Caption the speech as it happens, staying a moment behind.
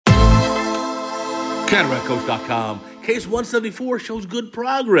CataractCoach.com. Case 174 shows good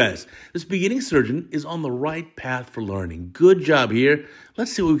progress. This beginning surgeon is on the right path for learning. Good job here.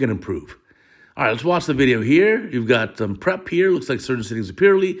 Let's see what we can improve. All right, let's watch the video here. You've got some prep here. Looks like surgeon sitting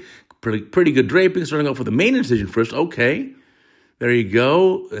superiorly. Pretty good draping. Starting off with the main incision first. Okay. There you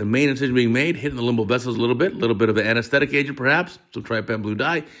go. The main incision being made, hitting the limbal vessels a little bit of the anesthetic agent perhaps, some trypan blue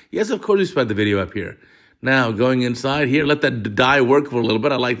dye. Yes, of course, we sped the video up here. Now, going inside here, let that dye work for a little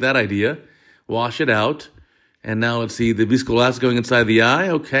bit. I like that idea. Wash it out. And now let's see the viscoelastic going inside the eye.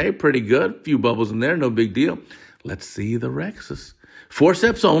 Okay, pretty good. Few bubbles in there, no big deal. Let's see the rhexis.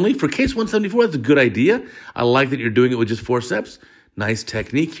 Forceps only. For case 174, that's a good idea. I like that you're doing it with just forceps. Nice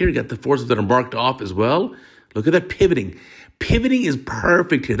technique here. You got the forceps that are marked off as well. Look at that pivoting. Pivoting is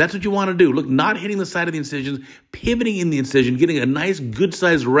perfect here. That's what you want to do. Look, not hitting the side of the incisions, pivoting in the incision, getting a nice,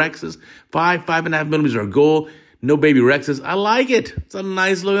 good-sized rhexis. 5.5 millimeters are our goal. No baby rhexis. I like it. It's a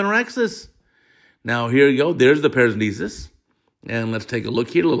nice-looking rhexis. Now, here you go. There's the paracentesis. And let's take a look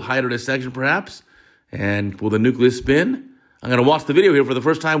here. A little hydrodissection, perhaps. And will the nucleus spin? I'm going to watch the video here for the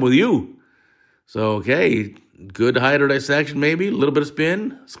first time with you. So, okay. Good hydrodissection, maybe. A little bit of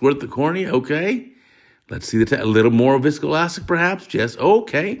spin. Squirt the cornea. Okay. Let's see a little more viscoelastic, perhaps. Just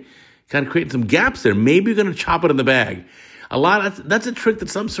okay. Kind of creating some gaps there. Maybe you're going to chop it in the bag. That's a trick that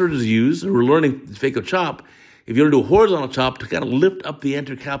some surgeons use. We're learning phaco chop. If you want to do a horizontal chop, to kind of lift up the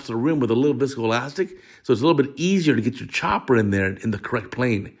intercapsular rim with a little viscoelastic, so it's a little bit easier to get your chopper in there in the correct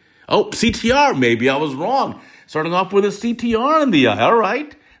plane. Oh, CTR. Maybe I was wrong. Starting off with a CTR in the eye. All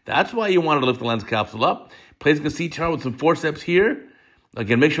right. That's why you wanted to lift the lens capsule up. Placing a CTR with some forceps here.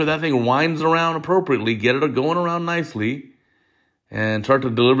 Again, make sure that thing winds around appropriately. Get it going around nicely. And start to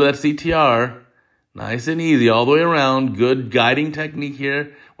deliver that CTR. Nice and easy all the way around. Good guiding technique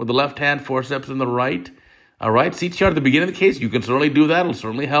here with the left hand, forceps in the right. All right, CTR at the beginning of the case. You can certainly do that. It'll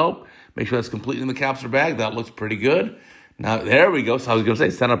certainly help. Make sure that's completely in the capsular bag. That looks pretty good. Now, there we go. So I was going to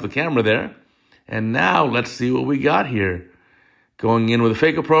say, set up the camera there. And now let's see what we got here. Going in with a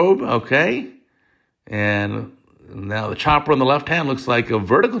phaco probe. Okay. And now the chopper on the left hand looks like a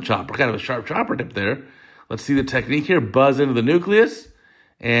vertical chopper, kind of a sharp chopper tip there. Let's see the technique here. Buzz into the nucleus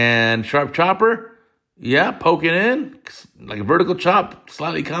and sharp chopper. Yeah, poke it in like a vertical chop,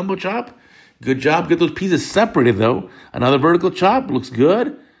 slightly combo chop. Good job. Get those pieces separated though. Another vertical chop looks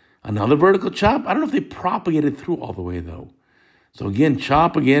good. Another vertical chop. I don't know if they propagated through all the way though. So again,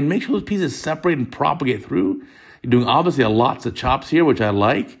 chop again. Make sure those pieces separate and propagate through. You're doing obviously lots of chops here, which I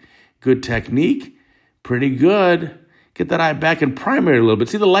like. Good technique. Pretty good. Get that eye back in primary a little bit.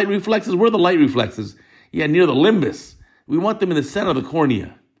 See the light reflexes? Where are the light reflexes? Yeah, near the limbus. We want them in the center of the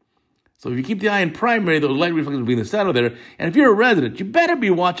cornea. So if you keep the eye in primary, those light reflexes will be in the center there. And if you're a resident, you better be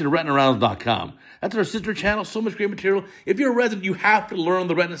watching retinarounds.com. That's our sister channel. So much great material. If you're a resident, you have to learn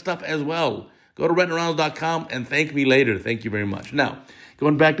the retina stuff as well. Go to retinarounds.com and thank me later. Thank you very much. Now,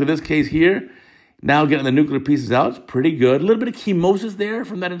 going back to this case here. Now getting the nuclear pieces out. It's pretty good. A little bit of chemosis there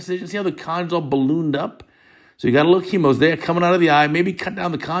from that incision. See how the con's all ballooned up? So you got a little chemosis there coming out of the eye. Maybe cut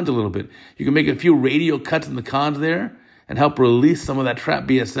down the cons a little bit. You can make a few radial cuts in the cons there and help release some of that trapped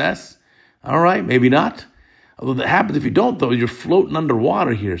BSS. All right, maybe not. Although that happens if you don't, though. You're floating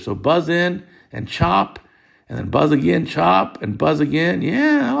underwater here. So buzz in and chop, and then buzz again, chop, and buzz again.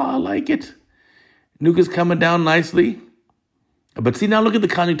 Yeah, I like it. Nucleus coming down nicely. But see, now look at the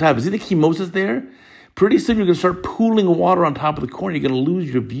conjunctiva. See the chemosis there? Pretty soon you're going to start pooling water on top of the cornea. You're going to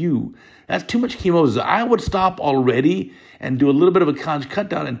lose your view. That's too much chemosis. I would stop already and do a little bit of a conj cut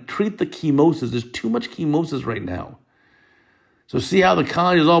down and treat the chemosis. There's too much chemosis right now. So see how the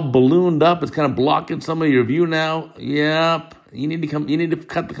conj is all ballooned up? It's kind of blocking some of your view now. Yep. You need to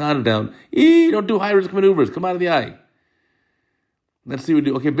cut the conj down. Don't do high risk maneuvers. Come out of the eye. Let's see what we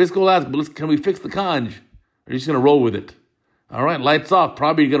do. Okay, viscoelastic, but can we fix the conj? Or are you just going to roll with it? All right, lights off.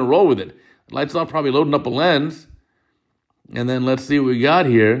 Probably you're going to roll with it. Lights off, probably loading up a lens. And then let's see what we got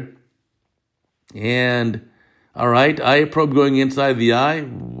here. And, all right, eye probe going inside the eye.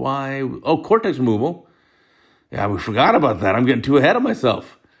 Why? Oh, cortex removal. Yeah, we forgot about that. I'm getting too ahead of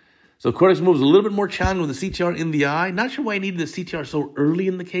myself. So cortex removal is a little bit more challenging with the CTR in the eye. Not sure why I needed the CTR so early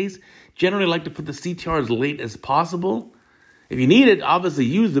in the case. Generally, I like to put the CTR as late as possible. If you need it, obviously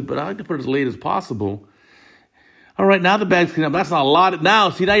use it, but I like to put it as late as possible. All right, now the bag's clean up. That's not a lot.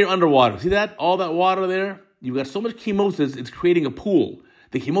 Now you're underwater. See that? All that water there? You've got so much chemosis, it's creating a pool.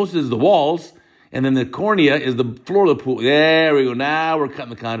 The chemosis is the walls, and then the cornea is the floor of the pool. There we go. Now we're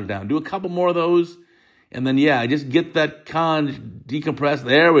cutting the conj down. Do a couple more of those, and then, yeah, just get that conj decompressed.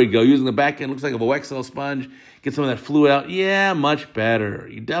 There we go. Using the back end, looks like a Wexel sponge. Get some of that fluid out. Yeah, much better.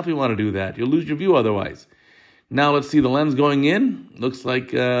 You definitely want to do that. You'll lose your view otherwise. Now let's see the lens going in. Looks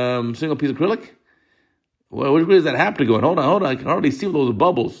like single piece acrylic. Well, which way is that haptic going? Hold on. I can hardly see those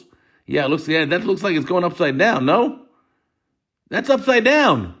bubbles. Yeah, that looks like it's going upside down, no? That's upside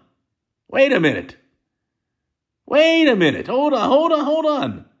down. Wait a minute. Hold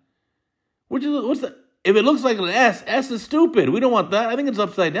on. What's that? If it looks like an S is stupid. We don't want that. I think it's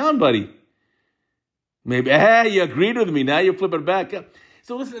upside down, buddy. Maybe, you agreed with me. Now you flip it back up.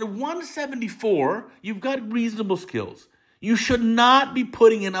 So listen, at 174, you've got reasonable skills. You should not be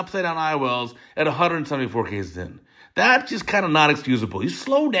putting in upside down IOLs at 174 cases in. That's just kind of not excusable. You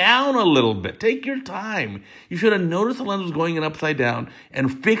slow down a little bit. Take your time. You should have noticed the lens was going in upside down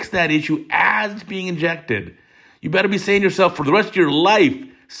and fix that issue as it's being injected. You better be saying to yourself for the rest of your life,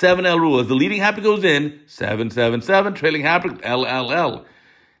 7L rule. As the leading haptic goes in, 777, trailing haptic, LLL.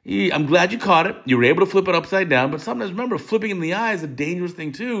 I'm glad you caught it. You were able to flip it upside down, but sometimes remember, flipping in the eye is a dangerous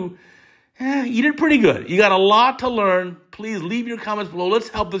thing too. You did pretty good. You got a lot to learn. Please leave your comments below. Let's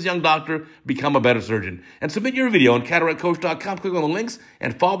help this young doctor become a better surgeon. And submit your video on CataractCoach.com. Click on the links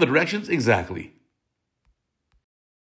and follow the directions exactly.